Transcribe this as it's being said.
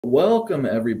Welcome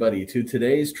everybody to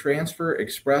today's Transfer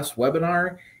Express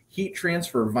webinar, Heat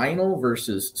Transfer Vinyl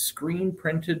versus Screen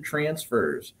Printed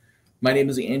Transfers. My name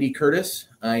is Andy Curtis.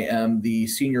 I am the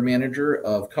Senior Manager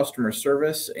of Customer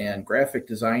Service and Graphic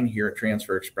Design here at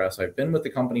Transfer Express. I've been with the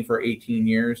company for 18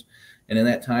 years, and in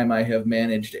that time I have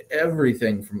managed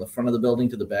everything from the front of the building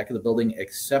to the back of the building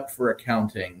except for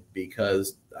accounting,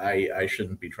 because I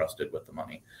shouldn't be trusted with the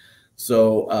money.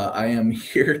 So I am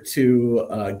here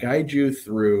to guide you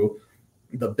through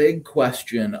the big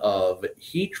question of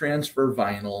heat transfer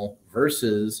vinyl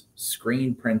versus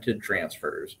screen printed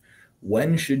transfers.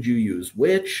 When should you use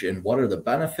which, and what are the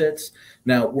benefits?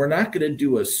 Now, we're not going to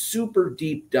do a super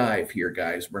deep dive here,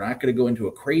 guys. We're not going to go into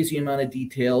a crazy amount of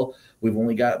detail. We've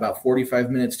only got about 45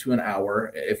 minutes to an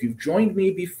hour. If you've joined me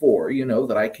before, you know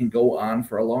that I can go on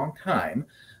for a long time.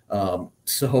 I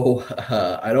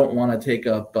don't want to take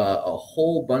up a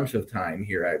whole bunch of time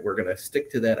here. We're going to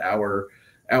stick to that hour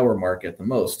mark at the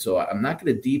most. So I'm not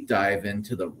going to deep dive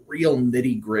into the real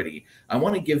nitty gritty. I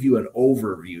want to give you an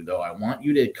overview, though. I want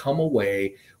you to come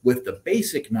away with the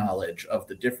basic knowledge of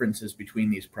the differences between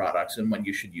these products and when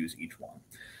you should use each one.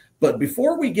 But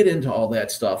before we get into all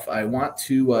that stuff, I want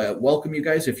to welcome you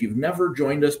guys. If you've never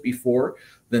joined us before,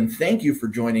 then thank you for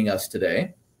joining us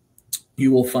today.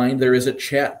 You will find there is a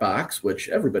chat box, which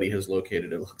everybody has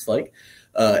located, it looks like.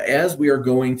 As we are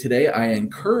going today, I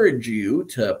encourage you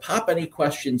to pop any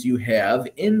questions you have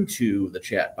into the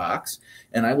chat box,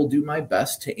 and I will do my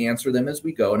best to answer them as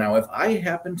we go. Now, if I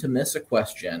happen to miss a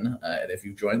question, and if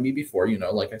you've joined me before, you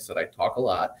know, like I said, I talk a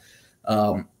lot.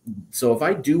 So if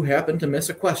I do happen to miss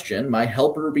a question, my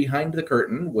helper behind the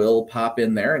curtain will pop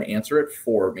in there and answer it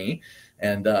for me.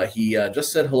 And he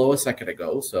just said hello a second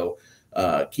ago, so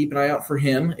keep an eye out for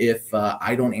him. If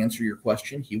I don't answer your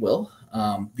question, he will.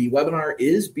 The webinar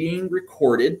is being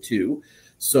recorded too.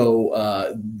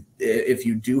 So if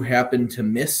you do happen to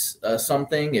miss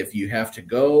something, if you have to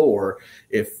go, or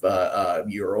if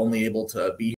you're only able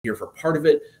to be here for part of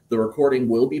it, the recording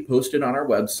will be posted on our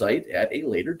website at a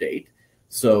later date.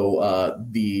 So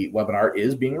the webinar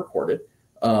is being recorded.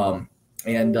 And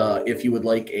if you would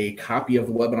like a copy of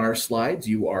the webinar slides,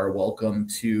 you are welcome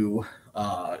to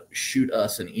shoot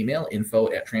us an email,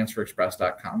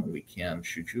 info@transferexpress.com, and we can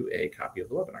shoot you a copy of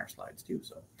the webinar slides too.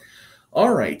 So,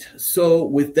 all right. So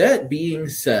with that being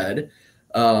said,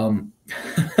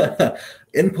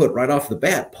 input right off the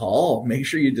bat, Paul, make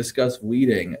sure you discuss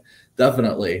weeding.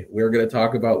 Definitely. We're going to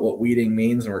talk about what weeding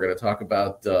means, and we're going to talk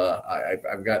about,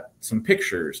 I've got some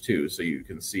pictures too, so you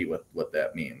can see what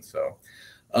that means. So,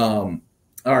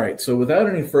 all right, so without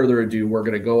any further ado, we're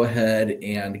going to go ahead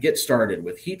and get started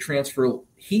with heat transfer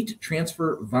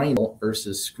vinyl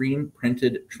versus screen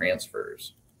printed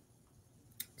transfers.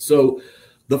 So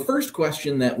the first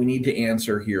question that we need to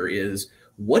answer here is,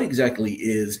 what exactly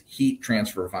is heat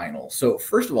transfer vinyl? So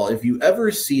first of all, if you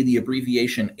ever see the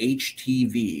abbreviation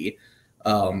HTV,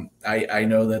 I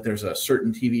know that there's a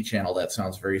certain TV channel that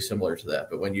sounds very similar to that,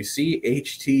 but when you see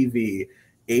HTV,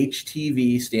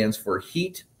 HTV stands for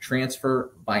heat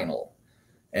transfer vinyl.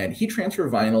 And heat transfer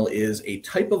vinyl is a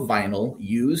type of vinyl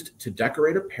used to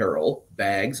decorate apparel,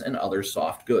 bags, and other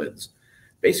soft goods.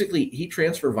 Basically, heat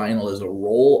transfer vinyl is a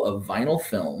roll of vinyl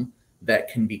film that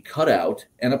can be cut out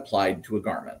and applied to a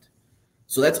garment.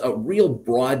 So that's a real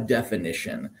broad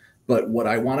definition. But what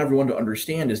I want everyone to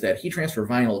understand is that heat transfer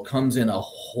vinyl comes in a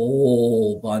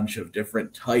whole bunch of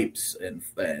different types and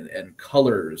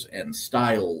colors and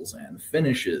styles and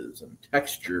finishes and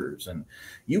textures. And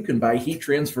you can buy heat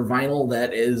transfer vinyl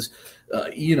that is,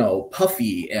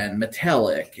 puffy and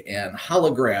metallic and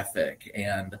holographic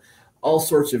and all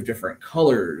sorts of different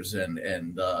colors and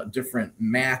different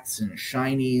mattes and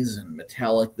shinies and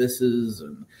metallic thises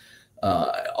and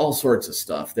all sorts of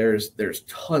stuff. There's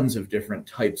tons of different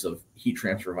types of heat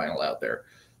transfer vinyl out there.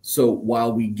 So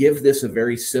while we give this a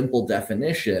very simple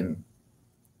definition,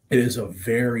 it is a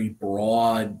very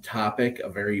broad topic, a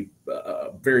very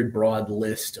broad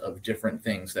list of different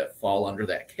things that fall under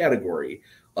that category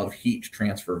of heat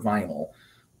transfer vinyl.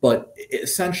 But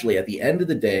essentially, at the end of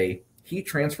the day, heat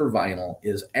transfer vinyl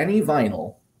is any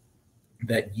vinyl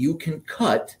that you can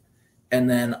cut and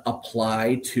then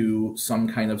apply to some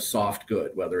kind of soft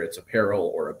good, whether it's apparel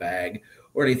or a bag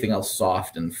or anything else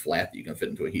soft and flat that you can fit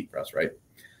into a heat press, right?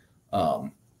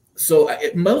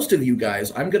 Most of you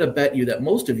guys, I'm going to bet you that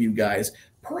most of you guys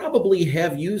probably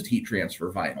have used heat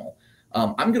transfer vinyl.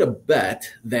 I'm going to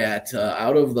bet that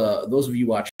out of those of you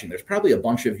watching, there's probably a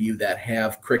bunch of you that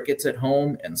have Cricuts at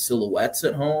home and Silhouettes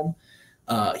at home.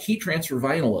 Heat transfer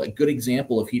vinyl, a good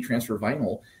example of heat transfer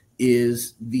vinyl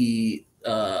is the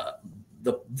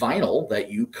vinyl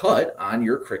that you cut on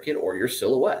your Cricut or your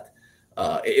Silhouette.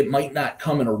 It might not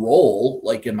come in a roll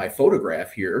like in my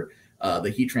photograph here. The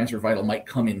heat transfer vinyl might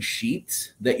come in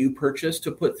sheets that you purchase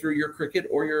to put through your Cricut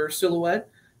or your Silhouette.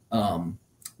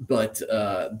 But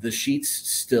the sheets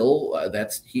still,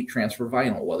 that's heat transfer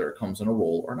vinyl, whether it comes in a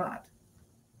roll or not.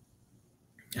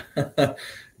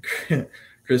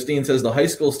 Christine says the high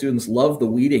school students love the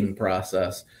weeding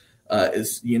process.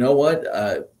 You know what?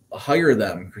 Hire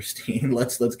them, Christine.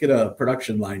 Let's get a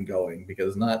production line going,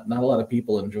 because not a lot of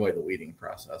people enjoy the weeding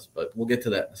process, but we'll get to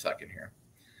that in a second here.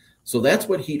 So that's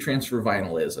what heat transfer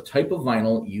vinyl is, a type of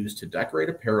vinyl used to decorate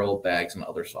apparel, bags, and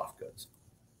other soft goods.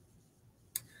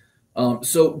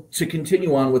 So to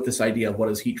continue on with this idea of what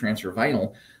is heat transfer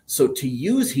vinyl, so to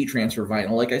use heat transfer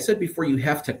vinyl, like I said before, you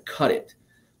have to cut it.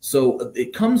 So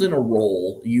it comes in a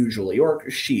roll usually, or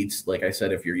sheets. Like I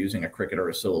said, if you're using a Cricut or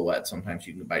a Silhouette, sometimes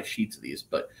you can buy sheets of these.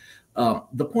 But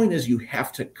the point is you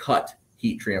have to cut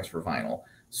heat transfer vinyl.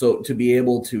 So to be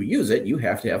able to use it, you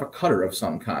have to have a cutter of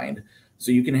some kind.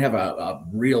 So you can have a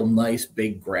real nice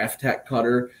big Graphtec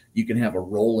cutter. You can have a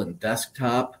Roland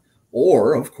desktop.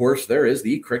 Or, of course, there is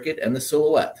the Cricut and the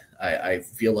Silhouette. I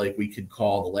feel like we could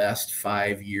call the last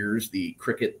 5 years the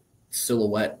Cricut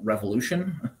Silhouette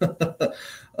revolution.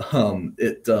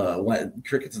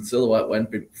 Cricuts and Silhouette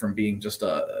went from being just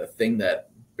a thing that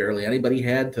barely anybody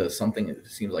had to something it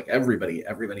seems like everybody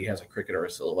has a Cricut or a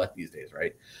Silhouette these days,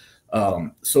 right?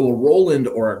 So a Roland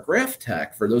or a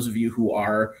Graphtec, for those of you who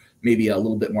are maybe a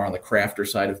little bit more on the crafter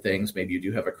side of things, maybe you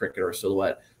do have a Cricut or a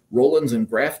Silhouette, Rolands and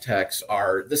Graphtecs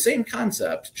are the same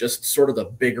concept, just sort of the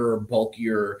bigger,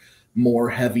 bulkier, more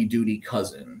heavy-duty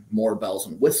cousin, more bells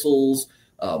and whistles,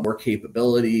 more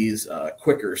capabilities,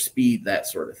 quicker speed, that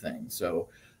sort of thing. So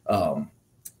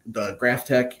the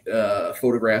Graphtec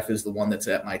photograph is the one that's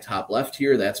at my top left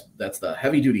here. That's the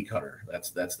heavy-duty cutter.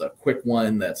 That's the quick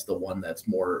one. That's the one that's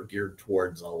more geared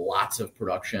towards lots of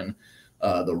production.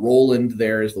 The Roland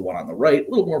there is the one on the right, a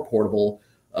little more portable,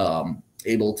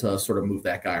 able to sort of move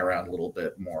that guy around a little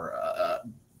bit more,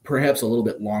 perhaps a little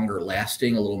bit longer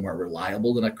lasting, a little more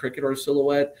reliable than a Cricut or a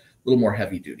Silhouette, a little more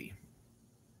heavy duty.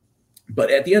 But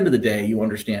at the end of the day, you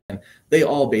understand they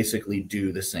all basically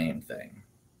do the same thing.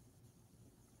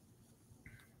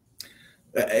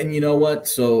 And you know what?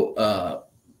 So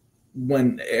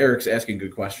when Eric's asking a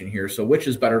good question here, so which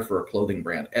is better for a clothing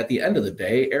brand? At the end of the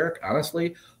day, Eric,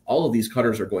 honestly, all of these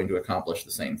cutters are going to accomplish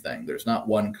the same thing. There's not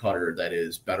one cutter that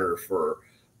is better for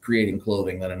creating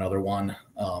clothing than another one.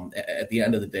 At the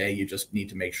end of the day, you just need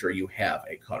to make sure you have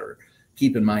a cutter.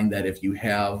 Keep in mind that if you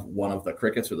have one of the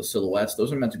Cricuts or the Silhouettes,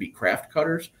 those are meant to be craft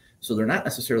cutters. So they're not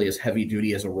necessarily as heavy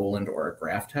duty as a Roland or a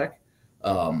Graphtec.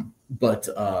 But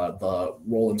the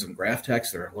Rolands and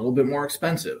Graphtecs, they're a little bit more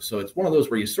expensive. So it's one of those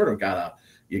where you sort of gotta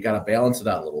balance it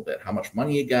out a little bit. How much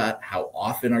money you got? How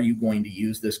often are you going to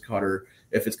use this cutter?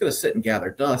 If it's going to sit and gather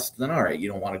dust, then all right, you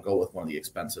don't want to go with one of the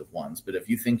expensive ones. But if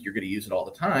you think you're going to use it all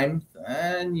the time,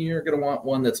 then you're going to want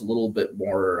one that's a little bit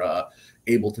more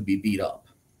able to be beat up.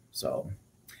 So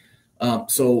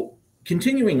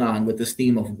continuing on with this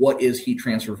theme of what is heat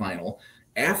transfer vinyl,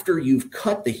 after you've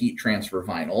cut the heat transfer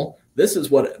vinyl, this is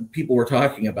what people were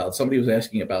talking about. Somebody was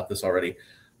asking about this already.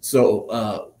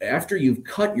 So after you've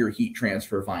cut your heat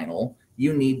transfer vinyl,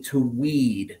 you need to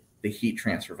weed the heat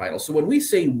transfer vinyl. So when we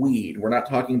say weed, we're not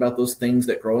talking about those things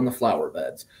that grow in the flower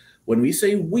beds. When we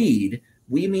say weed,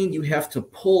 we mean you have to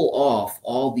pull off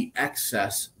all the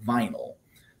excess vinyl.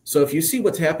 So if you see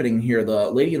what's happening here, the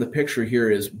lady in the picture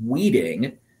here is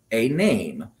weeding a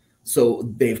name.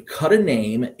 So they've cut a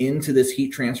name into this heat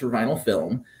transfer vinyl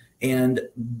film, and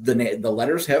the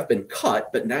letters have been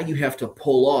cut, but now you have to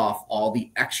pull off all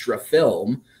the extra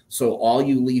film. So all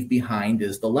you leave behind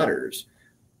is the letters.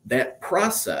 That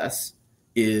process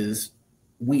is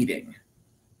weeding.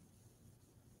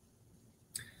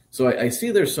 So I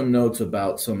see there's some notes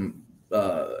about some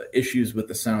issues with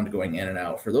the sound going in and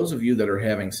out. For those of you that are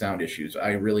having sound issues,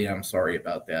 I really am sorry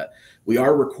about that. We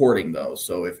are recording though,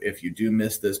 so if you do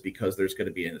miss this because there's going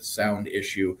to be a sound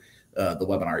issue, the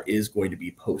webinar is going to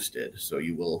be posted, so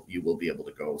you will be able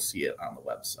to go see it on the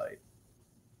website.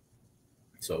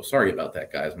 So sorry about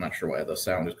that, guys. I'm not sure why the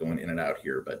sound is going in and out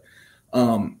here, but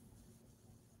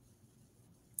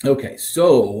okay,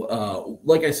 so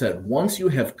like I said, once you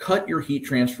have cut your heat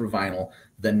transfer vinyl,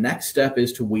 the next step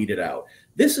is to weed it out.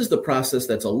 This is the process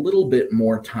that's a little bit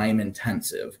more time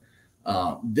intensive.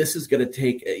 This is going to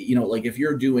take, like if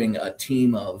you're doing a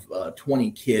team of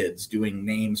 20 kids doing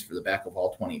names for the back of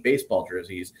all 20 baseball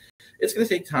jerseys, it's going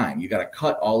to take time. You got to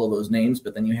cut all of those names,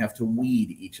 but then you have to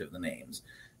weed each of the names.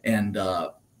 And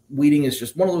weeding is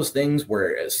just one of those things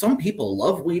where some people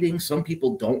love weeding, some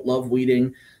people don't love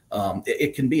weeding.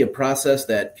 It can be a process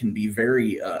that can be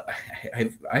very,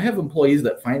 I have employees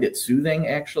that find it soothing,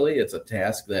 actually. It's a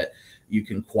task that you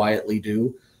can quietly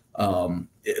do.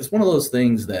 It's one of those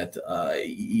things that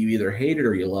you either hate it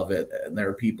or you love it. And there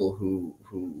are people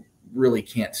who really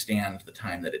can't stand the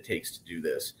time that it takes to do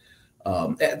this.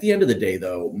 At the end of the day,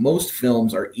 though, most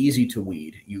films are easy to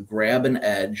weed. You grab an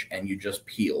edge and you just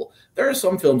peel. There are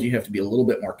some films you have to be a little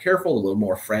bit more careful, a little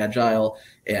more fragile,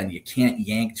 and you can't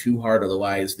yank too hard,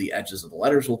 otherwise the edges of the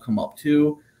letters will come up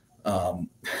too.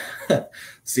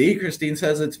 See, Christine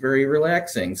says it's very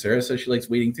relaxing. Sarah says she likes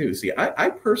weeding too. See, I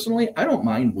personally, I don't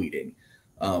mind weeding.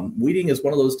 Weeding is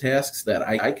one of those tasks that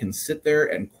I can sit there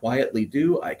and quietly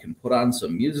do. I can put on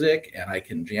some music and I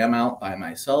can jam out by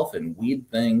myself and weed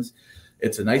things.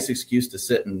 It's a nice excuse to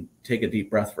sit and take a deep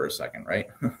breath for a second, right?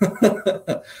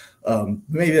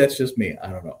 Maybe that's just me. I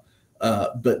don't know.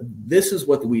 But this is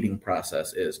what the weeding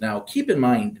process is. Now, keep in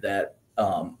mind that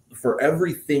for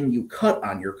everything you cut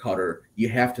on your cutter, you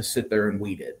have to sit there and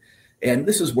weed it. And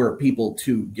this is where people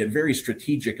too get very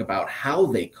strategic about how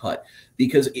they cut,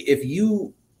 because if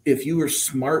you are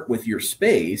smart with your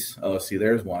space, oh, see,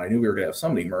 there's one. I knew we were going to have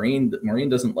somebody. Maureen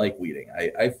doesn't like weeding.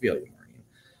 I feel you,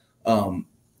 Maureen.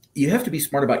 You have to be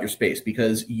smart about your space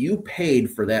because you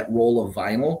paid for that roll of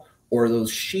vinyl or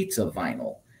those sheets of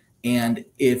vinyl. And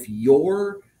if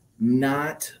you're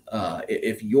not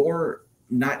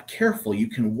careful, you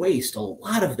can waste a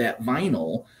lot of that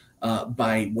vinyl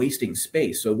by wasting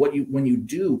space. So when you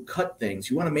do cut things,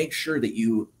 you want to make sure that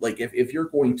you, like, if you're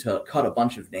going to cut a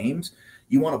bunch of names,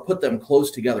 you want to put them as close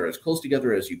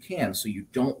together as you can, so you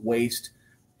don't waste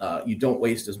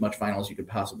as much vinyl as you could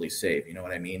possibly save. You know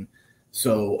what I mean?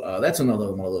 So that's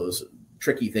another one of those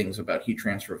tricky things about heat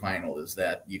transfer vinyl, is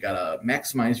that you got to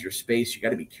maximize your space. You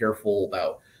got to be careful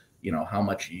about, how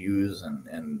much you use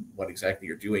and what exactly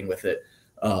you're doing with it.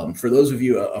 For those of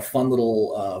you, a fun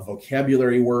little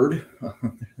vocabulary word,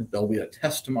 there'll be a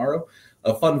test tomorrow.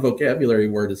 A fun vocabulary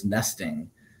word is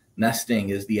nesting. Nesting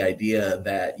is the idea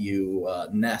that you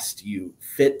you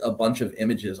fit a bunch of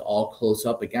images all close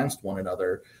up against one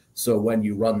another. So when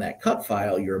you run that cut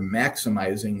file, you're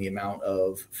maximizing the amount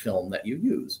of film that you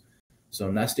use. So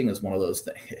nesting is one of those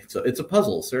things. It's a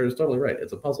puzzle. Sarah's totally right.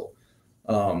 It's a puzzle.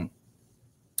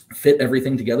 Fit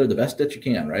everything together the best that you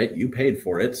can, right? You paid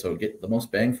for it, so get the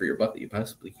most bang for your buck that you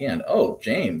possibly can. Oh,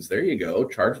 James, there you go.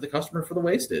 Charge the customer for the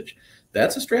wastage.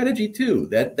 That's a strategy too.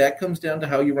 That comes down to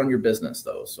how you run your business,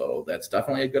 though. So that's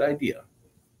definitely a good idea.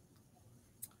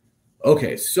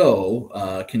 Okay,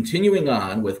 so continuing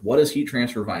on with what is heat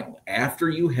transfer vinyl. After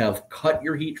you have cut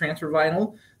your heat transfer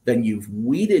vinyl, then you've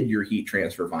weeded your heat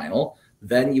transfer vinyl,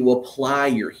 then you apply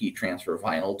your heat transfer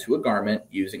vinyl to a garment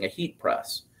using a heat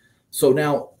press. So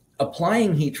now,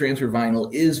 applying heat transfer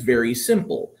vinyl is very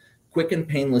simple. Quick and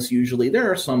painless usually.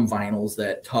 There are some vinyls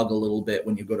that tug a little bit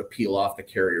when you go to peel off the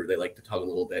carrier. They like to tug a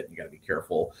little bit. You got to be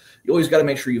careful. You always got to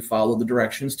make sure you follow the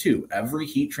directions too. Every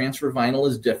heat transfer vinyl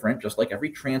is different, just like every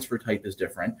transfer type is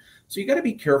different. So you got to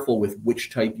be careful with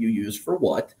which type you use for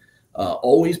what.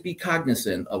 Always be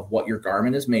cognizant of what your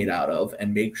garment is made out of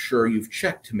and make sure you've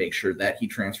checked to make sure that heat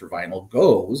transfer vinyl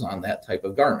goes on that type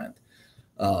of garment.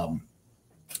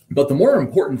 But the more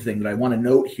important thing that I want to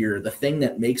note here, the thing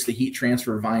that makes the heat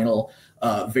transfer vinyl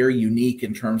very unique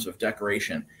in terms of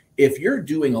decoration, if you're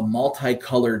doing a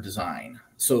multi-color design,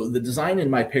 so the design in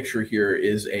my picture here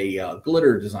is a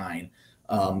glitter design.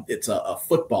 It's a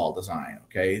football design,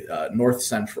 okay, North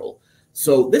Central.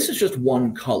 So this is just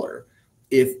one color.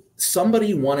 If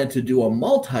somebody wanted to do a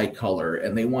multi-color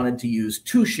and they wanted to use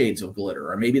 2 shades of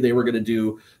glitter, or maybe they were going to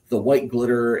do the white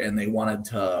glitter and they wanted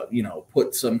to,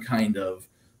 put some kind of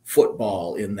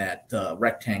football in that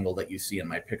rectangle that you see in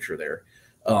my picture there,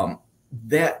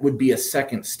 that would be a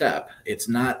second step. It's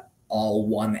not all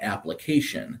one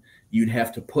application. You'd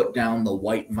have to put down the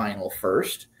white vinyl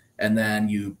first, and then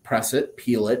you press it,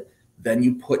 peel it, then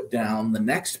you put down the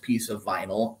next piece of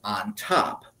vinyl on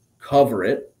top, cover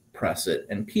it, press it,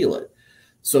 and peel it.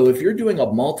 So if you're doing a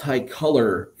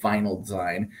multicolor vinyl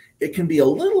design, it can be a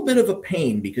little bit of a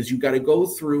pain because you've got to go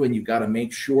through and you've got to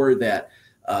make sure that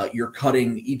you're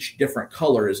cutting each different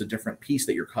color is a different piece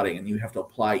that you're cutting, and you have to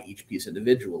apply each piece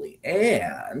individually.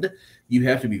 And you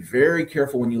have to be very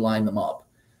careful when you line them up.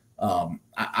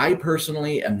 I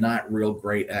personally am not real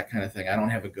great at that kind of thing. I don't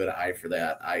have a good eye for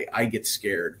that. I get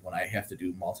scared when I have to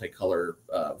do multicolor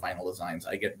vinyl designs.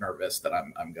 I get nervous that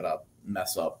I'm going to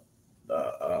mess up,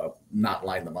 not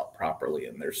line them up properly.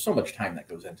 And there's so much time that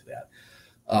goes into that.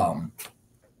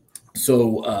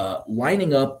 So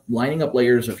lining up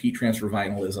layers of heat transfer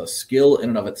vinyl is a skill in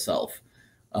and of itself.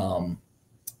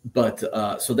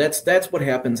 So that's what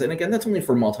happens. And again, that's only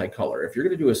for multicolor. If you're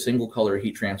going to do a single color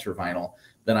heat transfer vinyl,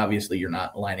 then obviously you're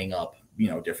not lining up,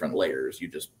 different layers. You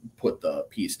just put the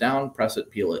piece down, press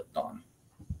it, peel it, done.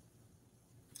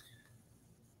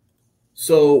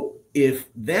 So if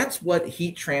that's what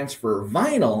heat transfer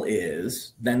vinyl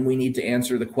is, then we need to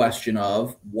answer the question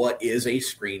of what is a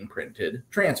screen printed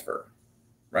transfer,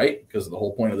 right? Because the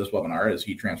whole point of this webinar is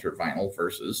heat transfer vinyl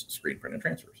versus screen printed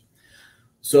transfers.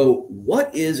 So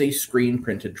what is a screen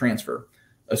printed transfer?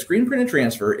 A screen printed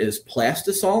transfer is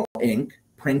plastisol ink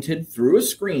printed through a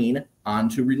screen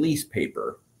onto release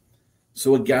paper.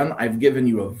 So again, I've given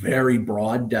you a very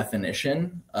broad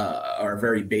definition, or a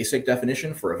very basic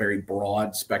definition for a very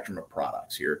broad spectrum of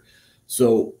products here.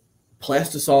 So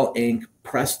plastisol ink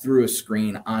pressed through a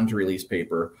screen onto release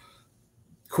paper.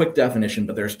 Quick definition,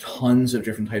 but there's tons of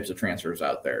different types of transfers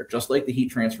out there. Just like the heat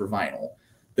transfer vinyl,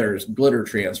 there's glitter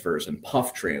transfers and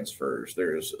puff transfers.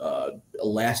 There's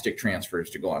elastic transfers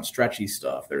to go on stretchy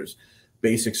stuff. There's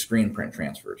basic screen print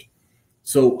transfers.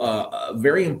 So a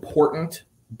very important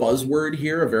buzzword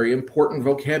here, a very important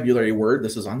vocabulary word.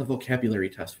 This is on the vocabulary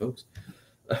test, folks.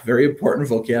 A very important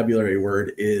vocabulary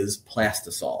word is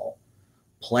plastisol.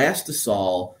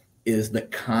 Plastisol is the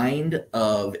kind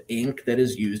of ink that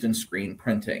is used in screen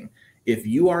printing. If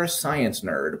you are a science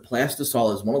nerd,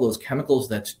 plastisol is one of those chemicals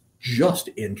that's just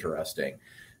interesting,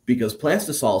 because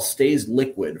plastisol stays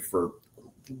liquid for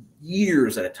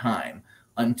years at a time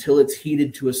until it's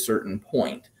heated to a certain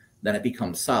point. Then it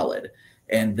becomes solid.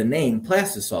 And the name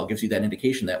plastisol gives you that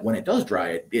indication that when it does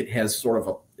dry, it has sort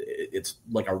of it's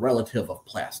like a relative of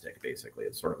plastic, basically.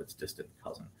 It's sort of its distant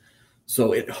cousin.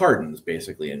 So it hardens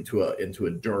basically into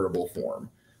a durable form.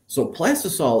 So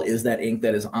plastisol is that ink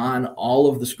that is on all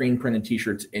of the screen printed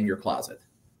t-shirts in your closet.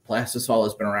 Plastisol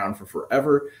has been around for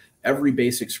forever. Every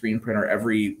basic screen printer,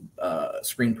 every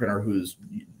screen printer who's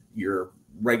your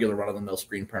regular run-of-the-mill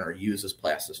screen printer uses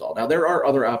plastisol. Now, there are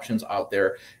other options out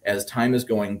there. As time is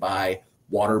going by,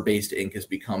 water-based ink is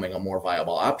becoming a more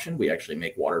viable option. We actually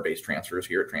make water-based transfers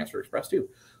here at Transfer Express too.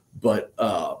 But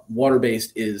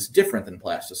water-based is different than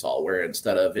plastisol, where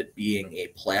instead of it being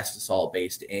a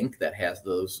plastisol-based ink that has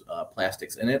those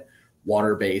plastics in it,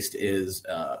 water-based is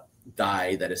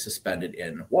dye that is suspended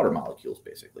in water molecules,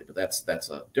 basically. But that's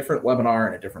a different webinar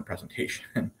and a different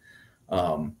presentation.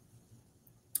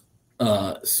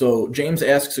 So James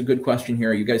asks a good question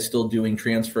here. Are you guys still doing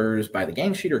transfers by the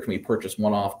gang sheet, or can we purchase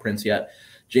one-off prints yet?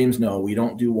 James, no, we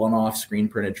don't do one-off screen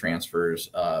printed transfers.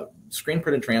 Screen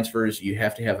printed transfers, you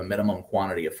have to have a minimum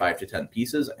quantity of 5 to 10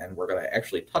 pieces, and we're going to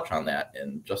actually touch on that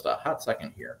in just a hot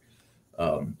second here.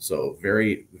 So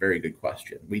very, very good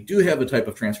question. We do have a type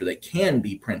of transfer that can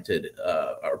be printed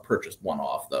or purchased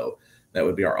one-off, though. That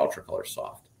would be our Ultra Color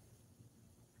Soft.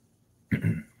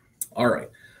 All right.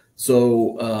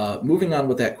 So moving on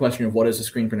with that question of what is a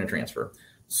screen printed transfer.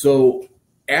 So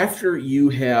after you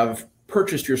have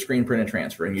purchased your screen printed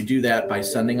transfer, and you do that by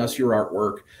sending us your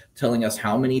artwork, telling us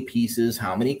how many pieces,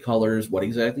 how many colors, what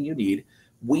exactly you need,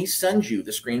 we send you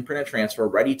the screen printed transfer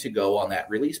ready to go on that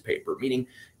release paper. Meaning,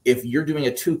 if you're doing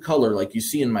a 2-color, like you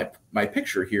see in my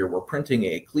picture here, we're printing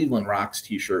a Cleveland Rocks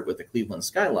t-shirt with the Cleveland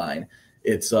skyline.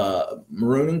 It's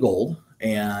maroon and gold.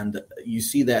 And you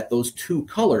see that those 2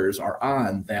 colors are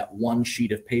on that one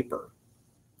sheet of paper.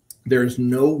 There's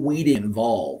no weeding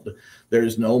involved.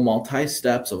 There's no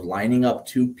multi-steps of lining up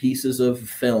 2 pieces of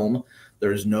film.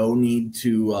 There's no need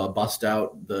to bust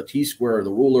out the T-square or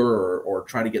the ruler or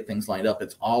try to get things lined up.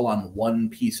 It's all on one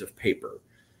piece of paper.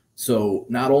 So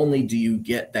not only do you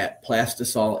get that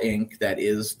plastisol ink that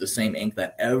is the same ink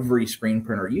that every screen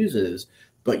printer uses,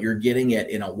 but you're getting it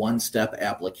in a one-step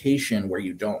application where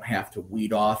you don't have to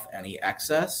weed off any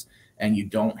excess and you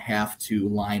don't have to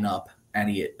line up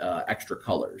any extra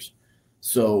colors.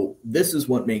 So this is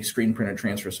what makes screen printed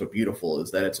transfer so beautiful,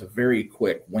 is that it's a very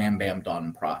quick wham bam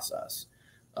done process.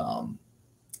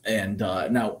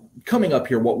 Now coming up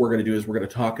here, what we're going to do is we're going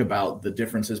to talk about the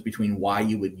differences between why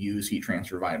you would use heat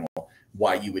transfer vinyl,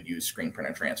 why you would use screen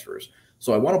printed transfers.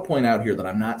 So I want to point out here that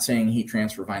I'm not saying heat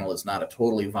transfer vinyl is not a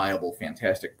totally viable,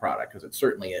 fantastic product, because it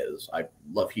certainly is. I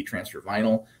love heat transfer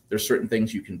vinyl. There's certain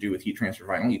things you can do with heat transfer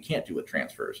vinyl you can't do with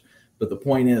transfers. But the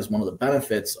point is, one of the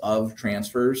benefits of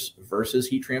transfers versus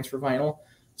heat transfer vinyl,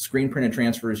 screen printed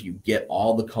transfers, you get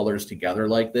all the colors together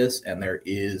like this, and there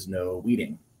is no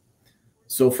weeding.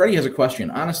 So Freddie has a question.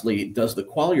 Honestly, does the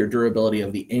quality or durability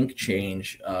of the ink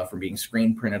change from being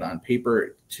screen printed on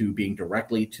paper to being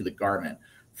directly to the garment?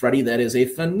 Freddie, that is a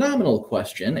phenomenal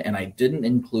question, and I didn't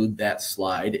include that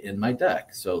slide in my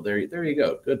deck. So there you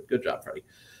go. Good job, Freddie.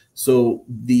 So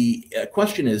the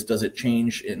question is, does it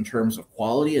change in terms of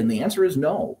quality? And the answer is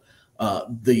no.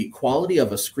 The quality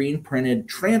of a screen printed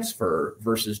transfer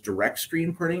versus direct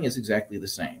screen printing is exactly the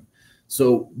same.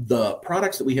 So the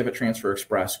products that we have at Transfer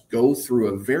Express go through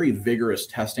a very vigorous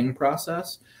testing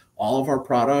process. All of our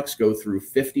products go through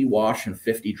 50 wash and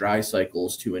 50 dry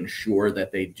cycles to ensure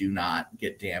that they do not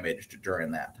get damaged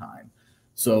during that time.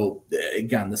 So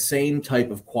again, the same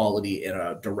type of quality in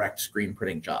a direct screen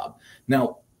printing job.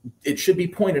 Now, it should be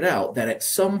pointed out that at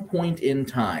some point in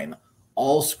time,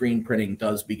 all screen printing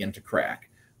does begin to crack.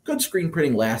 Good screen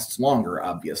printing lasts longer,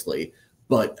 obviously,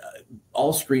 but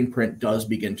all screen print does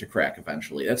begin to crack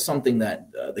eventually. That's something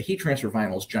that the heat transfer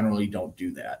vinyls generally don't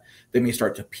do that. They may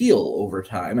start to peel over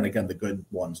time, and again, the good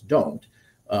ones don't.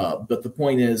 But the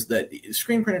point is that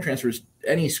screen printed transfers,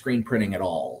 any screen printing at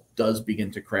all, does begin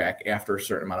to crack after a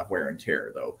certain amount of wear and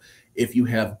tear, though. If you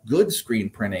have good screen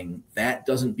printing, that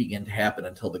doesn't begin to happen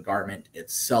until the garment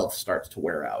itself starts to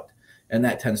wear out. And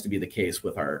that tends to be the case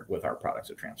with our products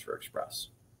at Transfer Express.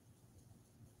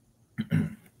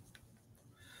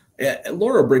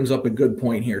 Laura brings up a good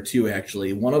point here too,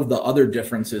 actually. One of the other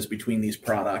differences between these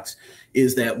products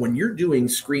is that when you're doing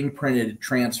screen printed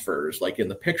transfers, like in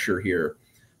the picture here,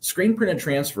 screen printed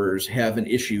transfers have an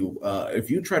issue. If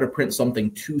you try to print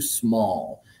something too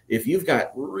small, if you've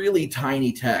got really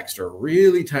tiny text or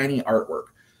really tiny artwork,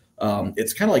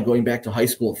 it's kind of like going back to high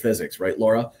school physics, right,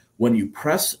 Laura? When you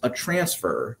press a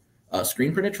transfer, a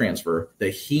screen printed transfer,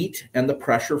 the heat and the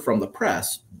pressure from the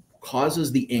press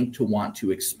causes the ink to want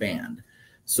to expand.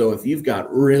 So if you've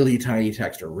got really tiny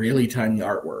text or really tiny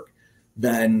artwork,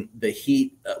 then the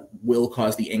heat will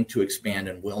cause the ink to expand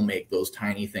and will make those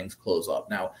tiny things close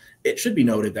up. Now, it should be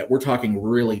noted that we're talking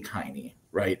really tiny,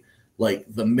 right? Like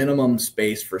the minimum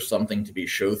space for something to be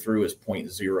show through is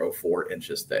 0.04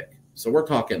 inches thick. So we're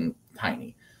talking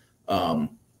tiny.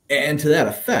 And to that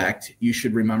effect, you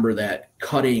should remember that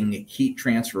cutting heat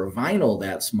transfer vinyl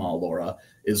that small, Laura,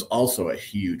 is also a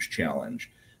huge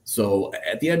challenge. So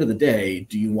at the end of the day,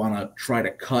 do you want to try to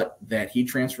cut that heat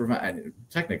transfer vinyl?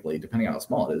 Technically, depending on how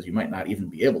small it is, you might not even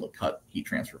be able to cut heat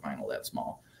transfer vinyl that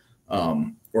small.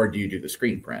 Or do you do the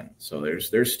screen print? So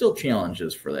there's still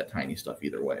challenges for that tiny stuff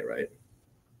either way, right?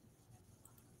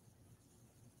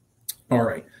 All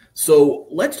right. So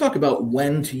let's talk about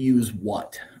when to use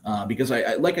what. Because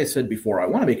like I said before, I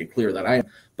want to make it clear that I am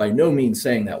by no means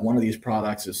saying that one of these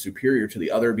products is superior to the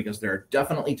other, because there are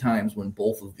definitely times when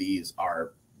both of these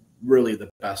are really the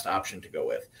best option to go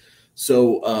with.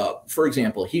 So, for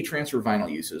example, heat transfer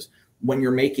vinyl uses, when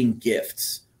you're making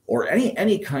gifts or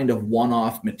any kind of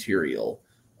one-off material,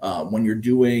 when you're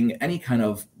doing any kind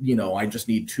of, I just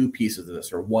need 2 pieces of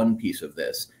this or 1 piece of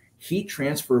this, heat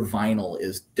transfer vinyl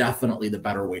is definitely the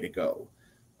better way to go.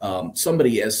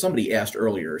 Somebody asked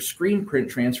earlier, screen print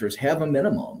transfers have a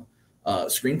minimum.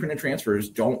 Screen printed transfers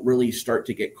don't really start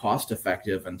to get cost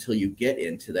effective until you get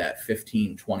into that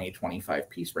 15, 20, 25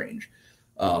 piece range.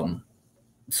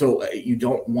 So you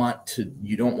don't want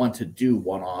to do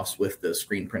one-offs with the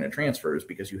screen printed transfers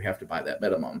because you have to buy that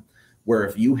minimum. Where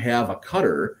if you have a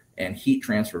cutter and heat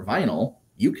transfer vinyl,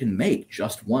 you can make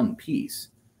just 1 piece.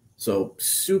 So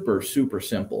super, super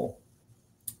simple.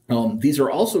 These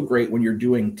are also great when you're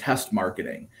doing test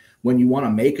marketing, when you want to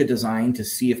make a design to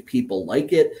see if people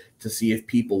like it, to see if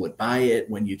people would buy it,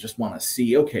 when you just want to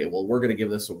see, okay, well, we're going to give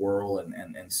this a whirl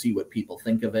and see what people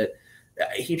think of it.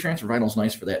 Heat transfer vinyl is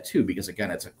nice for that too, because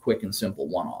again, it's a quick and simple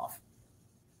one-off.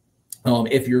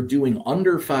 If you're doing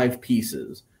under 5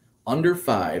 pieces, under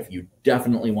 5, you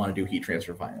definitely want to do heat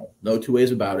transfer vinyl. No 2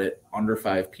 ways about it. Under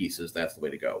 5 pieces, that's the way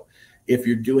to go. If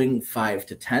you're doing 5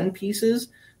 to 10 pieces,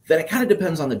 then it kind of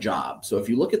depends on the job. So if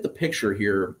you look at the picture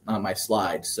here on my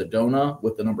slide, Sedona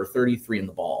with the number 33 in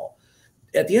the ball,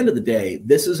 at the end of the day,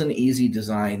 this is an easy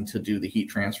design to do the heat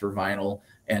transfer vinyl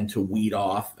and to weed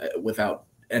off without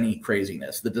any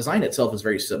craziness. The design itself is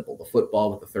very simple. The football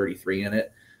with the 33 in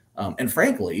it. And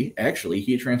frankly, actually,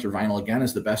 heat transfer vinyl, again,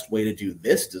 is the best way to do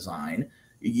this design.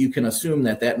 You can assume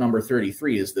that that number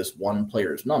 33 is this one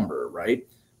player's number, right?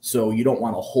 So you don't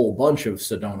want a whole bunch of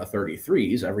Sedona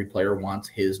 33s. Every player wants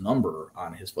his number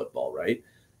on his football, right?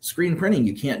 Screen printing,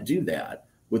 you can't do that.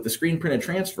 With the screen printed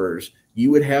transfers, you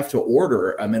would have to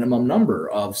order a minimum number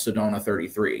of Sedona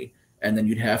 33. And then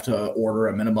you'd have to order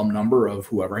a minimum number of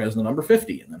whoever has the number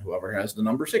 50, and then whoever has the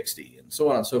number 60, and so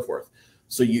on and so forth.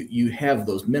 So you have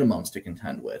those minimums to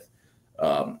contend with.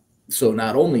 So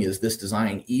not only is this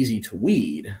design easy to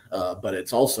weed, but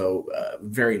it's also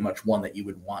very much one that you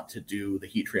would want to do the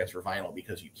heat transfer vinyl,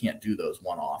 because you can't do those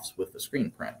one-offs with the screen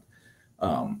print.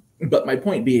 But my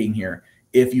point being here,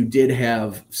 if you did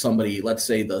have somebody, let's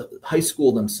say the high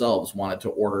school themselves wanted to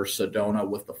order Sedona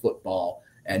with the football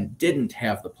and didn't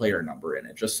have the player number in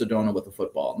it, just Sedona with the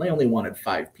football, and they only wanted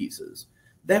 5 pieces,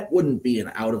 that wouldn't be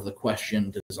an out of the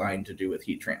question design to do with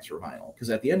heat transfer vinyl, because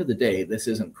at the end of the day, this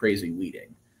isn't crazy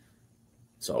weeding.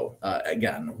 So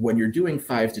again, when you're doing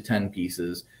 5 to 10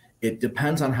 pieces, it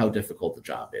depends on how difficult the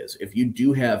job is. If you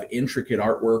do have intricate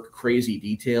artwork, crazy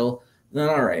detail, then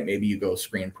all right, maybe you go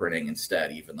screen printing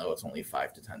instead, even though it's only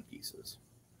 5 to 10 pieces.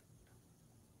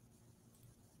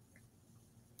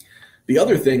 The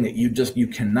other thing that you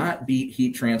cannot beat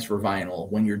heat transfer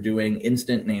vinyl when you're doing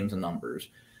instant names and numbers.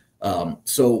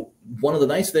 So one of the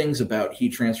nice things about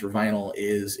heat transfer vinyl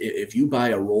is if you buy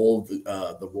a roll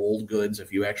of the rolled goods,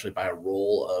 if you actually buy a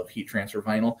roll of heat transfer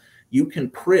vinyl, you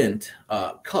can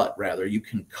you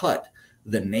can cut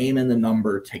the name and the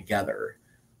number together.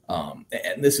 And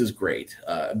this is great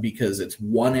because it's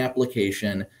one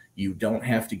application. You don't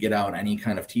have to get out any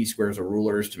kind of T-squares or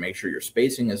rulers to make sure your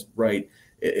spacing is right.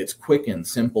 It's quick and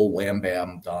simple, wham,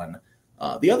 bam, done.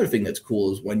 The other thing that's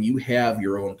cool is when you have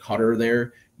your own cutter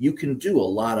there, you can do a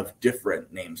lot of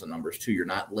different names and numbers too. You're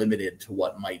not limited to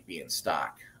what might be in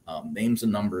stock. Names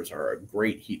and numbers are a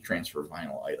great heat transfer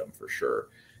vinyl item for sure.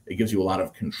 It gives you a lot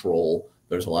of control.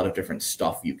 There's a lot of different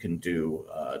stuff you can do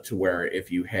to where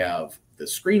if you have the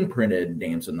screen printed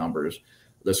names and numbers,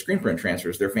 the screen print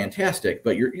transfers, they're fantastic,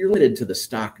 but you're limited to the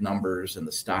stock numbers and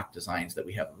the stock designs that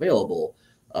we have available.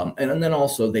 And then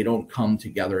also they don't come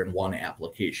together in one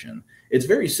application. It's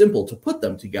very simple to put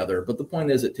them together, but the point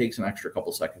is it takes an extra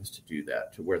couple seconds to do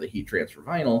that, to where the heat transfer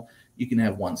vinyl, you can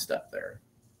have one step there.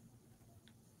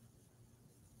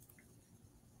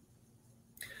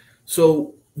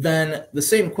 So then the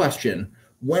same question,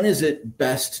 when is it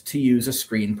best to use a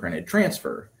screen printed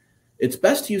transfer? It's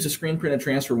best to use a screen printed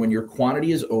transfer when your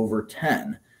quantity is over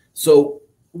 10. So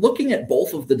looking at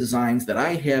both of the designs that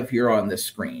I have here on this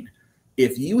screen,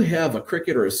 if you have a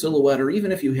Cricut or a Silhouette, or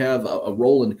even if you have a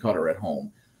Roland cutter at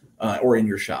home or in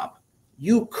your shop,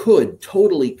 you could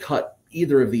totally cut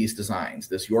either of these designs,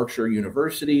 this Yorkshire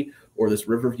University or this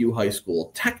Riverview High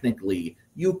School. Technically,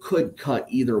 you could cut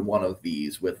either one of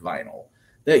these with vinyl.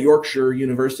 That Yorkshire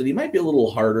University might be a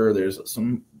little harder. There's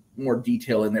some more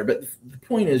detail in there, but the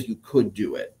point is you could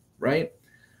do it, right?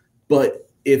 But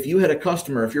if you had a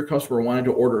customer, if your customer wanted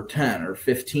to order 10 or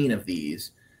 15 of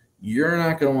these, you're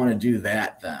not going to want to do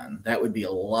that then. That would be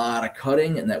a lot of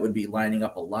cutting, and that would be lining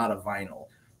up a lot of vinyl.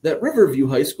 That Riverview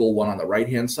High School one on the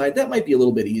right-hand side, that might be a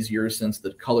little bit easier since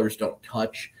the colors don't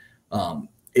touch.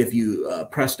 If you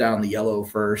press down the yellow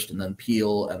first and then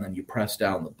peel, and then you press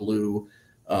down the blue,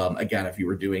 again, if you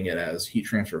were doing it as heat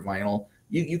transfer vinyl,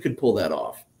 you could pull that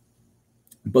off.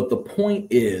 But the point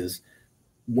is,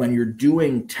 when you're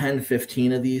doing 10,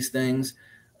 15 of these things,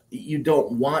 you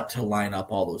don't want to line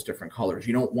up all those different colors.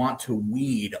 You don't want to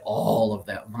weed all of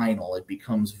that vinyl. It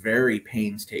becomes very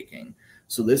painstaking.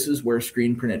 So this is where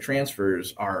screen printed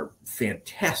transfers are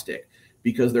fantastic,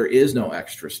 because there is no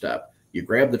extra step. You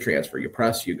grab the transfer, you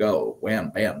press, you go, wham,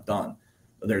 bam, done.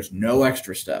 There's no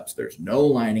extra steps. There's no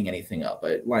lining anything up,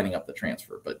 lining up the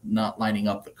transfer, but not lining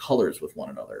up the colors with one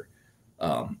another.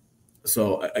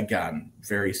 So again,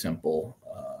 very simple.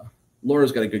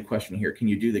 Laura's got a good question here. Can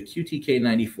you do the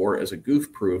QTK94 as a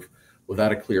goof proof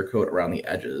without a clear coat around the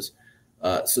edges?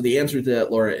 So the answer to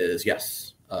that, Laura, is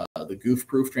yes. The goof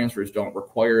proof transfers don't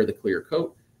require the clear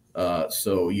coat.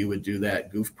 So you would do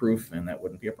that goof proof and that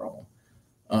wouldn't be a problem.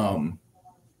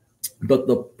 But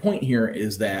the point here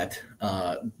is that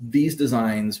these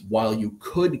designs, while you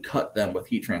could cut them with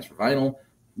heat transfer vinyl,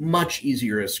 much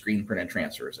easier as screen printed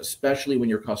transfers, especially when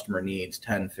your customer needs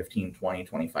 10, 15, 20,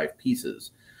 25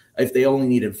 pieces. If they only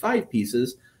needed 5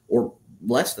 pieces or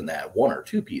less than that, 1 or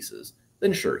 2 pieces,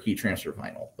 then sure, heat transfer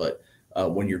vinyl. But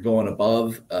when you're going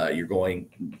above, you're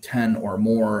going 10 or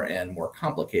more and more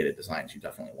complicated designs, you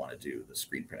definitely want to do the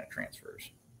screen printed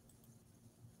transfers.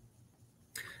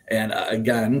 And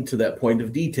again, to that point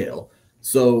of detail,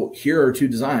 so here are 2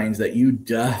 designs that you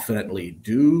definitely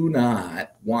do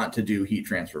not want to do heat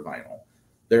transfer vinyl.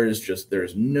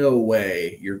 There's no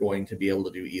way you're going to be able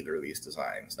to do either of these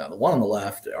designs. Now, the one on the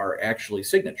left are actually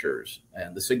signatures,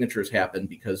 and the signatures happen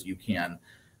because you can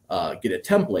get a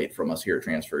template from us here at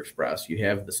Transfer Express. You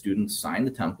have the students sign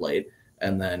the template,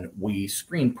 and then we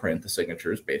screen print the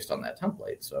signatures based on that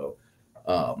template. So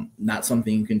not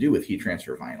something you can do with heat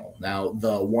transfer vinyl. Now,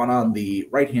 the one on the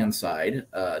right-hand side,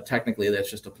 technically that's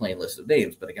just a plain list of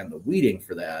names, but again, the weeding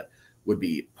for that would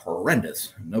be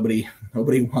horrendous. Nobody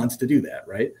wants to do that,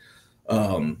 right?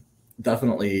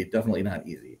 Definitely not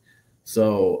easy.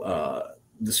 So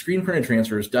the screen printed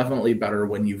transfer is definitely better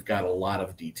when you've got a lot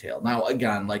of detail. Now,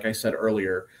 again, like I said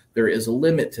earlier, there is a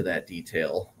limit to that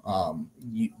detail.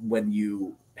 When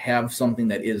you have something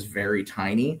that is very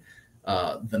tiny,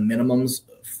 the minimums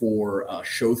for a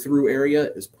show-through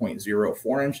area is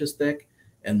 0.04 inches thick,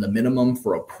 and the minimum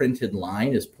for a printed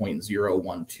line is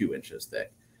 0.012 inches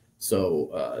thick.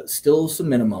 So still some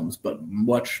minimums, but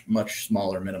much, much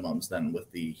smaller minimums than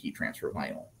with the heat transfer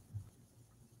vinyl.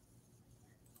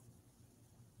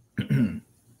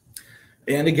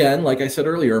 And again, like I said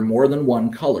earlier, more than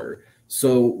one color.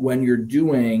 So when you're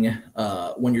doing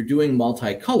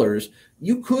multi-colors,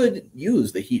 you could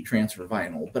use the heat transfer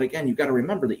vinyl, but again, you've got to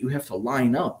remember that you have to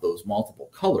line up those multiple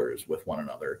colors with one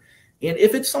another. And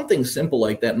if it's something simple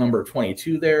like that number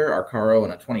 22 there, our Caro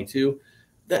and a 22,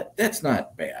 that's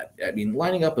not bad. I mean,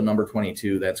 lining up a number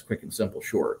 22, that's quick and simple,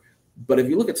 sure. But if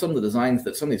you look at some of the designs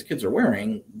that some of these kids are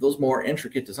wearing, those more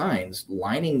intricate designs,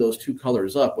 lining those two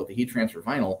colors up with the heat transfer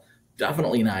vinyl,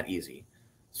 definitely not easy.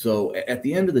 So at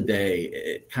the end of the day,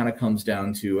 it kind of comes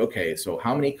down to, okay, so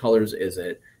how many colors is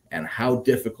it, and how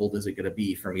difficult is it going to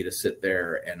be for me to sit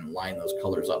there and line those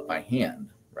colors up by hand,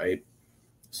 right?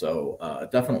 So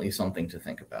definitely something to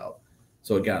think about.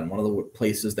 So again, one of the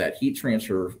places that heat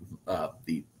transfer,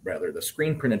 the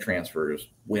screen printed transfers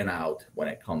win out when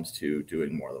it comes to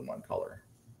doing more than one color.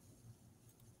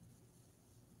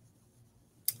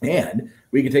 And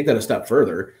we can take that a step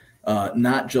further,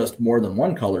 not just more than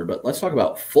one color, but let's talk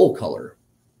about full color,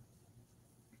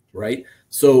 right?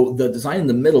 So the design in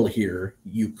the middle here,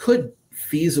 you could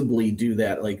feasibly do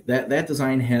that. Like that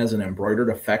design has an embroidered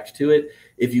effect to it.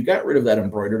 If you got rid of that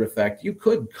embroidered effect, you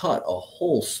could cut a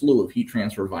whole slew of heat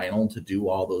transfer vinyl to do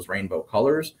all those rainbow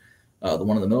colors, the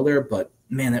one in the middle there. But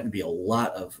man, that would be a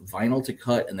lot of vinyl to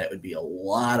cut, and that would be a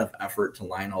lot of effort to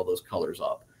line all those colors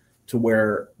up, to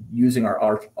where using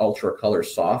our Ultra Color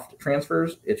Soft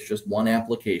transfers, it's just one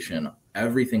application.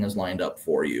 Everything is lined up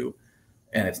for you,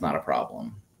 and it's not a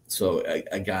problem. So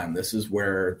again, this is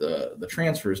where the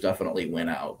transfers definitely win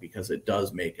out, because it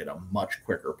does make it a much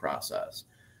quicker process.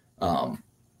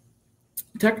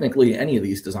 Technically, any of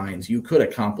these designs you could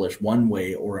accomplish one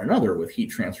way or another with heat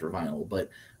transfer vinyl, but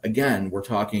again, we're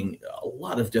talking a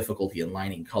lot of difficulty in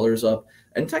lining colors up.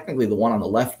 And technically, the one on the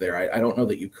left there, I don't know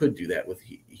that you could do that with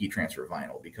heat transfer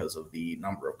vinyl because of the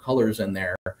number of colors in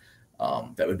there.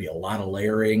 That would be a lot of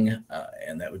layering,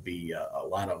 and that would be a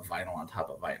lot of vinyl on top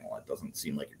of vinyl. It doesn't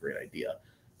seem like a great idea.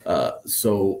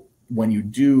 So when you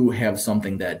do have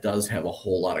something that does have a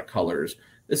whole lot of colors,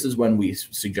 this is when we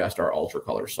suggest our Ultra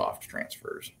Color Soft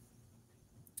transfers.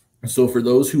 So for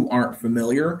those who aren't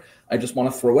familiar, I just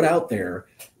want to throw it out there.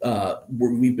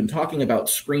 We've been talking about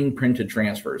screen printed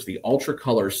transfers. The Ultra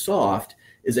Color Soft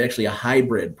is actually a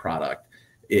hybrid product.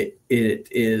 It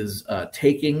is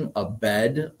taking a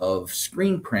bed of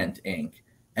screen print ink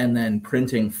and then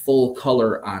printing full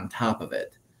color on top of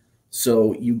it.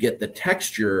 So you get the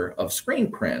texture of screen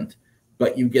print,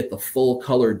 but you get the full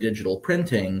color digital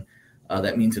printing.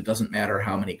 That means it doesn't matter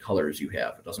how many colors you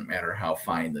have. It doesn't matter how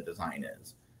fine the design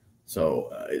is. So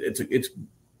it's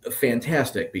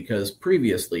fantastic, because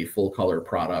previously full color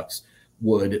products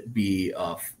would be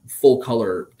full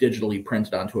color digitally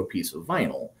printed onto a piece of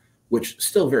vinyl, which is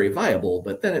still very viable,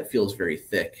 but then it feels very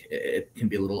thick. It can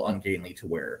be a little ungainly to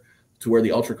wear. To where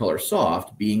the Ultra Color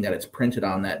Soft, being that it's printed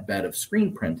on that bed of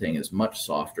screen printing, is much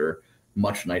softer,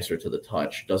 much nicer to the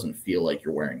touch, doesn't feel like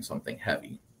you're wearing something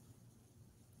heavy.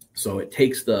 So it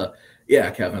takes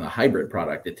Kevin, a hybrid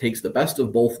product. It takes the best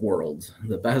of both worlds,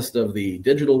 the best of the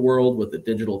digital world with the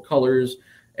digital colors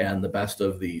and the best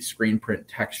of the screen print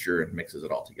texture, and mixes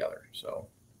it all together.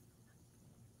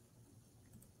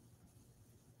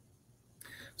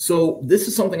 So this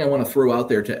is something I want to throw out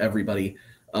there to everybody.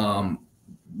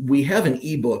 We have an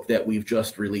ebook that we've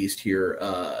just released here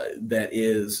that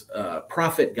is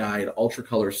Profit Guide Ultra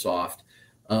Color Soft.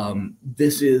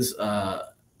 This is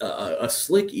a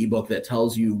slick ebook that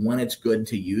tells you when it's good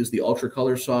to use the Ultra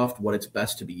Color Soft, what it's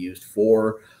best to be used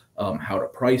for, how to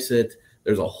price it.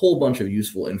 There's a whole bunch of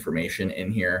useful information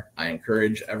in here. I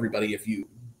encourage everybody, if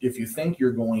you think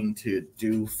you're going to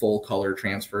do full color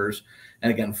transfers,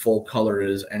 and again, full color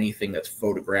is anything that's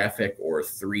photographic or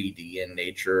 3D in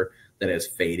nature that has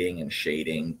fading and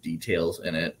shading details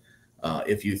in it.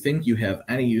 If you think you have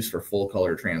any use for full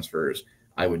color transfers,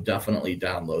 I would definitely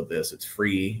download this. It's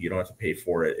free. You don't have to pay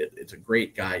for it. It's a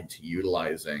great guide to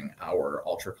utilizing our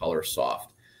Ultra Color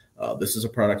Soft. This is a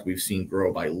product we've seen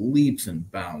grow by leaps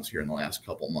and bounds here in the last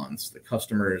couple months. The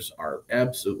customers are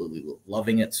absolutely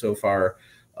loving it so far.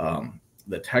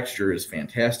 The texture is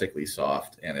fantastically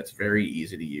soft, and it's very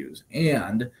easy to use.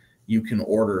 And you can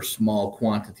order small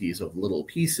quantities of little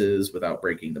pieces without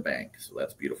breaking the bank. So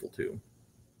that's beautiful too.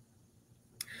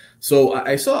 So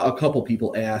I saw a couple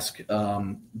people ask,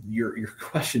 your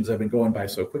questions have been going by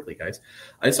so quickly, guys.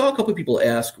 I saw a couple people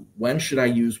ask, when should I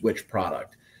use which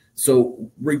product?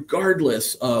 So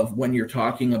regardless of when you're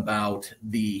talking about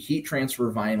the heat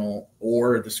transfer vinyl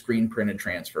or the screen printed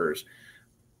transfers,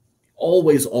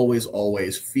 always, always,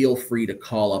 always feel free to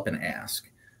call up and ask.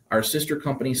 Our sister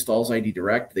company, Stalls ID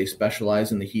Direct, they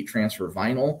specialize in the heat transfer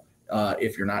vinyl.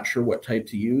 If you're not sure what type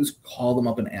to use, call them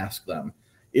up and ask them.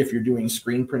 If you're doing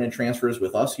screen printed transfers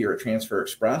with us here at Transfer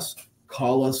Express,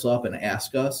 call us up and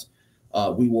ask us.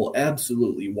 We will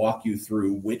absolutely walk you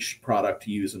through which product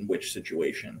to use in which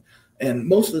situation. And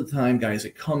most of the time, guys,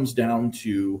 it comes down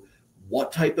to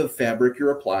what type of fabric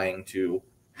you're applying to,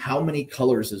 how many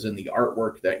colors is in the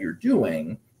artwork that you're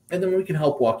doing, and then we can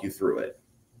help walk you through it.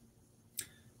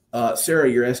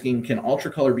 Sarah, you're asking, can ultra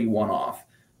color be one-off?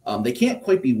 They can't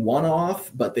quite be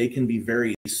one-off, but they can be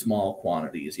very small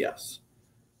quantities, yes.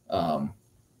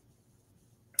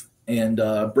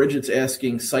 Bridget's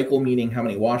asking, cycle meaning how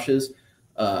many washes?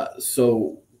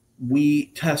 So we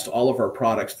test all of our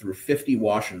products through 50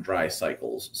 wash and dry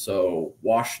cycles. So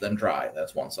wash, then dry,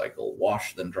 that's one cycle.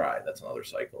 Wash, then dry, that's another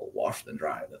cycle. Wash, then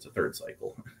dry, that's a third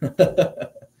cycle.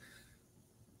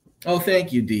 Oh,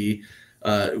 thank you, Dee.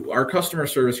 Our customer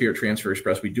service here at Transfer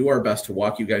Express, we do our best to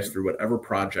walk you guys through whatever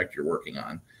project you're working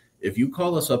on. If you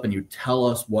call us up and you tell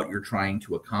us what you're trying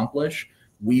to accomplish,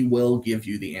 we will give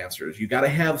you the answers. You got to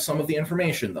have some of the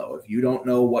information, though. If you don't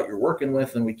know what you're working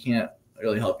with, then we can't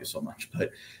really help you so much. But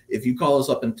if you call us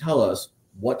up and tell us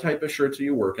what type of shirts are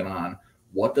you working on,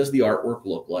 what does the artwork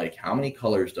look like, how many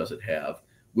colors does it have,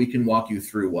 we can walk you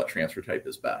through what transfer type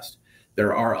is best.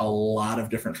 There are a lot of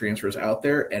different transfers out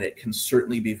there, and it can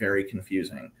certainly be very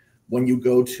confusing. When you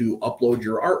go to upload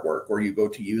your artwork or you go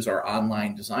to use our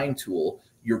online design tool,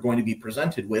 you're going to be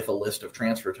presented with a list of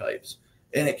transfer types,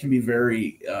 and it can be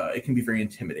very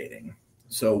intimidating.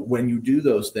 So when you do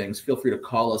those things, feel free to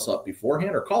call us up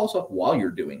beforehand or call us up while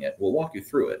you're doing it. We'll walk you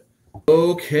through it.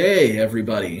 Okay,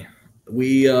 everybody.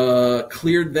 We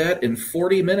cleared that in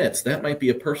 40 minutes. That might be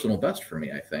a personal best for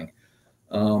me, I think.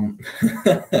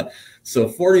 So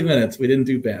 40 minutes, we didn't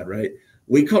do bad, right?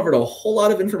 We covered a whole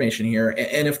lot of information here.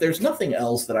 And if there's nothing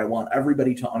else that I want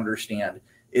everybody to understand,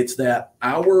 it's that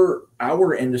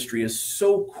our industry is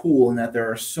so cool in that there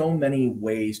are so many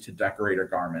ways to decorate a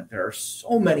garment. There are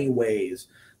so many ways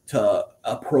to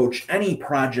approach any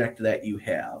project that you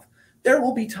have. There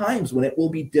will be times when it will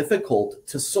be difficult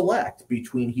to select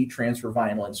between heat transfer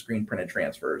vinyl and screen printed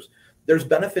transfers. There's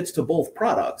benefits to both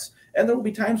products. And there will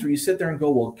be times where you sit there and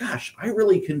go, well, gosh, I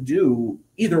really can do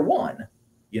either one,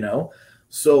 you know?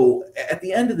 So at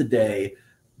the end of the day,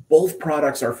 both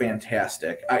products are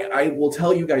fantastic. I will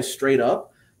tell you guys straight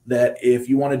up that if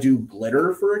you want to do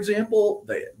glitter, for example,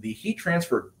 the heat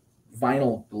transfer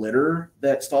vinyl glitter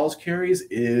that Stalls carries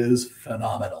is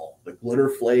phenomenal. The glitter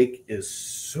flake is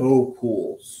so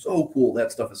cool. So cool.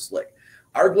 That stuff is slick.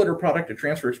 Our glitter product at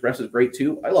Transfer Express is great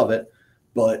too. I love it.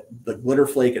 But the glitter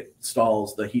flake at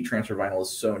Stalls, the heat transfer vinyl,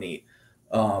 is so neat.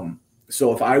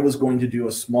 So if I was going to do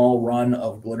a small run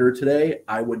of glitter today,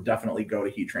 I would definitely go to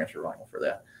heat transfer vinyl for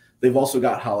that. They've also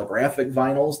got holographic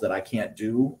vinyls that I can't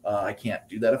do. I can't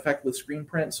do that effect with screen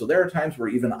print. So there are times where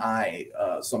even I,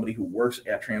 somebody who works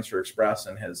at Transfer Express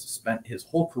and has spent his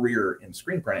whole career in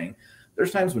screen printing,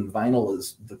 there's times when vinyl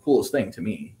is the coolest thing to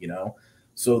me, you know?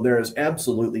 So there's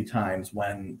absolutely times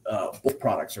when both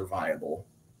products are viable.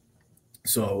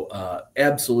 So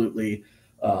absolutely,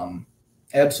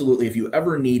 if you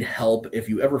ever need help, if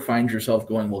you ever find yourself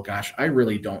going, well, gosh, I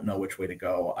really don't know which way to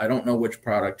go. I don't know which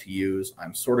product to use.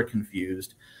 I'm sort of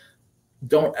confused.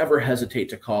 Don't ever hesitate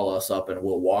to call us up and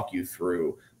we'll walk you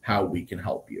through how we can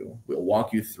help you. We'll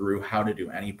walk you through how to do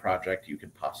any project you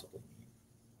could possibly need.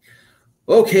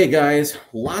 Okay, guys,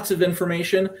 lots of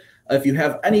information. If you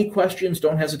have any questions,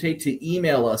 don't hesitate to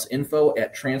email us,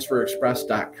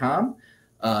 info@transferexpress.com.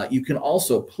 You can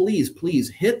also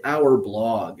please hit our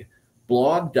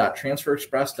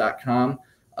blog.transferexpress.com.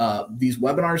 These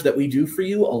webinars that we do for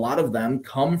you, a lot of them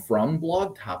come from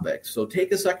blog topics. So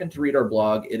take a second to read our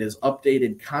blog. It is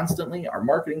updated constantly. Our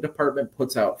marketing department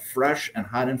puts out fresh and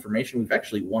hot information. We've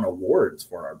actually won awards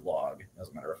for our blog, as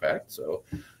a matter of fact. So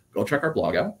go check our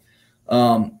blog out.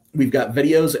 We've got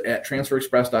videos at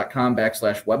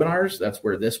transferexpress.com/webinars. That's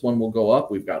where this one will go up.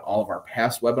 We've got all of our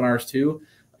past webinars too.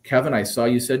 Kevin, I saw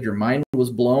you said your mind was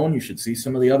blown. You should see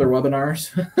some of the other webinars.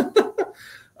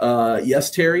 Yes,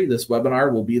 Terry, this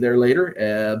webinar will be there later.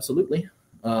 Absolutely.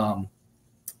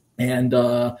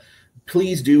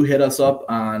 Please do hit us up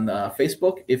on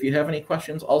Facebook if you have any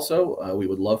questions also. We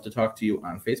would love to talk to you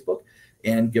on Facebook.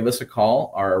 and give us a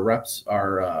call. Our reps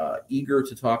are eager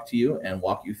to talk to you and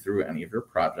walk you through any of your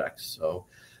projects. So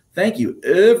thank you,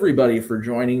 everybody, for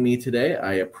joining me today.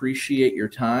 I appreciate your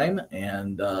time,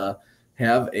 and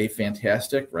have a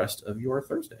fantastic rest of your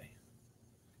Thursday.